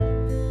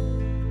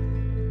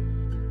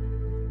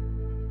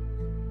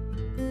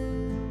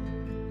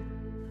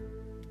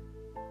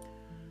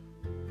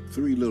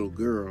Three little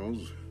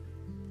girls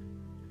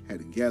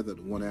had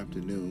gathered one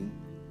afternoon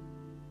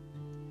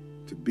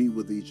to be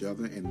with each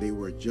other, and they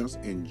were just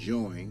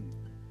enjoying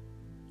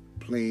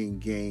playing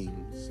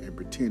games and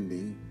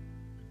pretending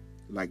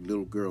like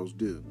little girls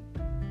do.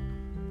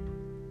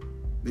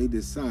 They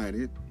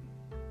decided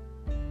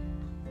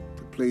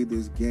to play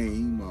this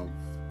game of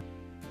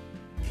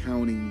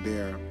counting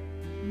their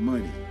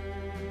money,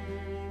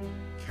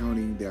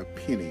 counting their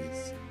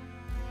pennies.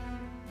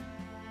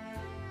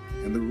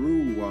 And the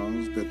rule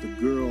was that the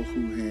girl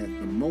who had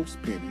the most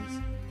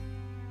pennies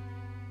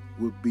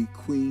would be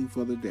queen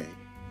for the day.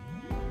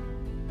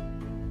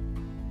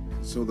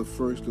 So the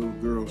first little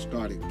girl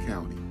started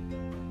counting.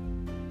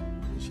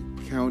 And she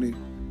counted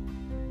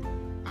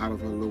out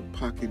of her little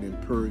pocket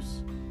and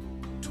purse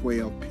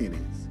 12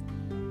 pennies.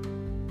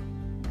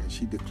 And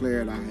she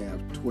declared, "I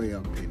have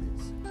 12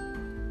 pennies."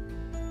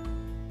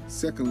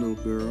 Second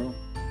little girl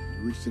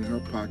reached in her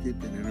pocket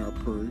and in her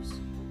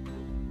purse.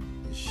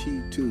 And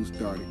she too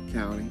started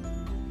counting.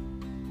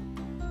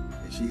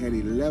 And she had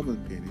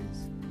 11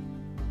 pennies.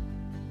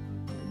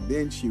 And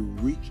then she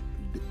reached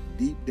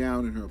deep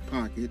down in her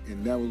pocket,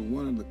 and that was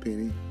one of the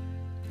pennies,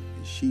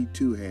 and she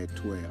too had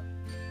 12.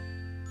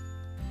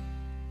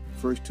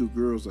 First two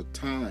girls are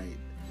tied.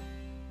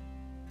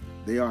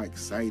 They are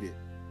excited.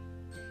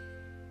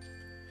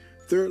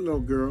 Third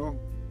little girl,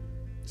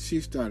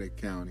 she started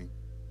counting.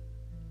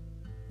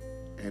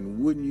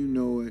 And wouldn't you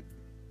know it,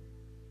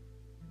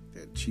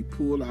 that she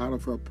pulled out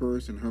of her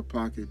purse and her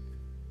pocket,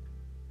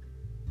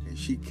 and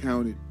she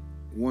counted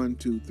 1,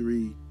 2,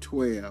 3,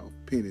 12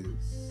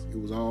 pennies. It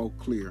was all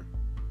clear.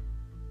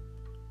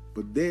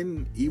 But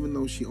then, even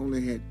though she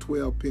only had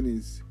 12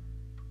 pennies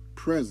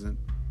present,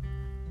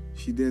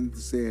 she then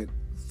said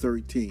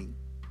 13.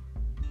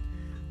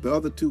 The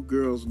other two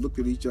girls looked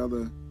at each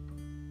other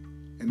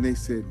and they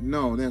said,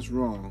 "No, that's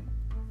wrong.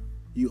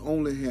 You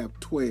only have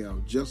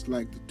 12, just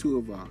like the two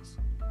of us.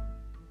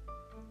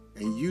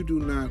 And you do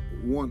not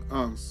want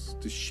us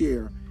to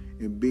share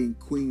in being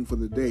queen for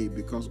the day,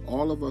 because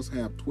all of us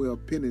have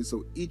 12 pennies,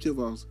 so each of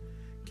us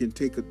can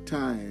take a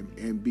time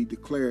and be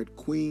declared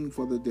queen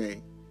for the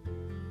day.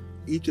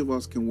 Each of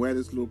us can wear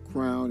this little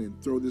crown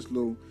and throw this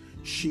little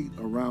sheet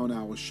around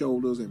our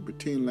shoulders and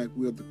pretend like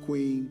we're the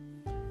queen.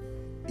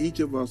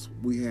 Each of us,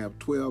 we have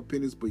 12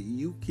 pennies, but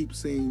you keep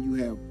saying you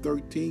have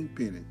 13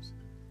 pennies."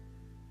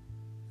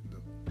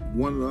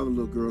 One of the other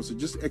little girls said,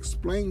 "Just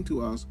explain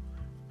to us,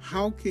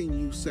 how can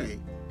you say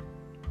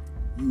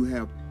you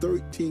have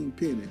 13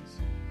 pennies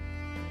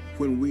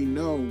when we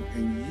know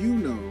and you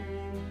know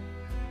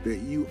that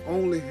you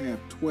only have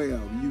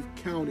 12? You've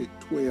counted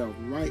 12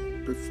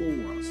 right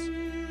before us,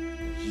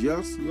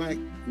 just like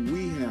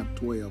we have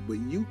 12, but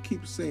you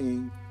keep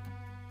saying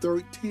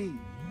 13.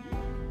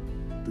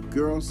 The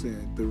girl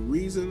said, "The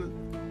reason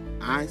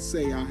I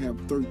say I have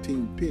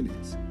 13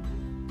 pennies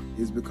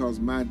is because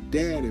my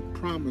daddy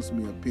promised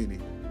me a penny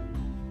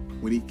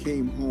when he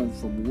came home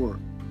from work.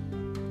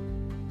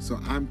 So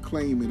I'm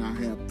claiming I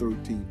have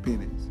 13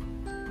 pennies."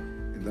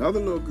 And the other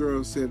little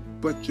girl said,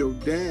 "But your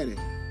daddy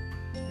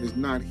is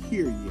not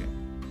here yet,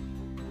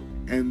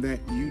 and that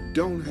you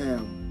don't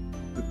have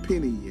the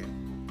penny yet."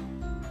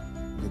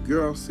 The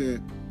girl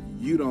said,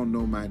 "You don't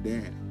know my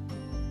daddy.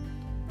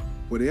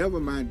 Whatever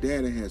my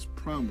daddy has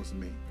promised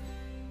me,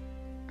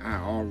 I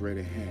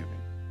already have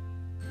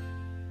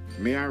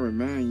it." May I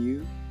remind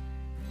you,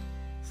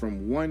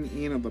 from one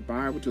end of the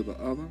Bible to the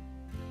other,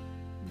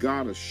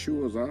 God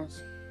assures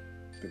us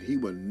that he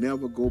will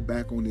never go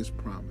back on his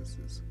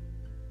promises.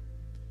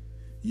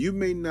 You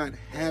may not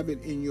have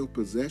it in your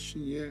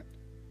possession yet,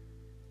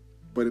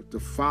 but if the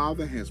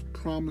Father has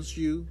promised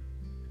you,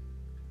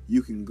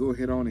 you can go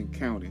ahead on and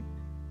count it.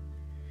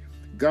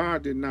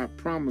 God did not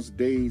promise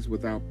days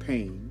without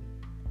pain,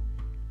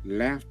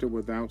 laughter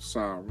without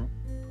sorrow,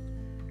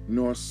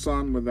 nor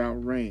sun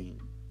without rain.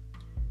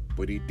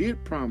 But he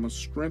did promise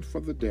strength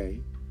for the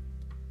day,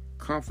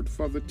 comfort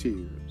for the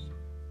tears,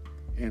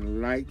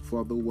 and light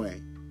for the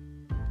way.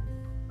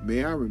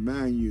 May I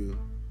remind you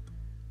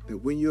that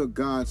when you're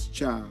God's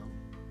child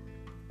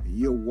and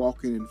you're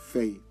walking in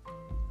faith,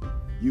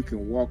 you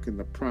can walk in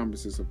the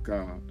promises of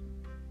God.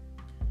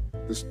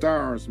 The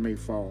stars may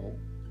fall,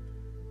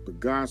 but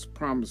God's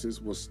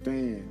promises will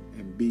stand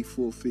and be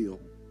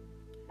fulfilled.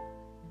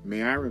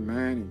 May I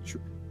remind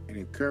and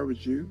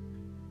encourage you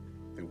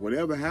that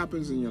whatever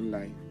happens in your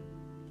life,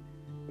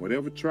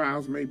 whatever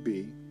trials may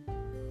be,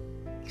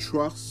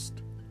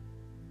 trust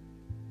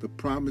the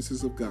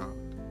promises of God.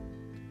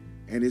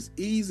 And it's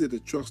easy to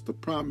trust the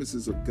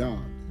promises of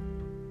God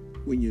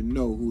when you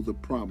know who the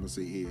promiser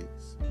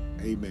is.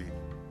 Amen.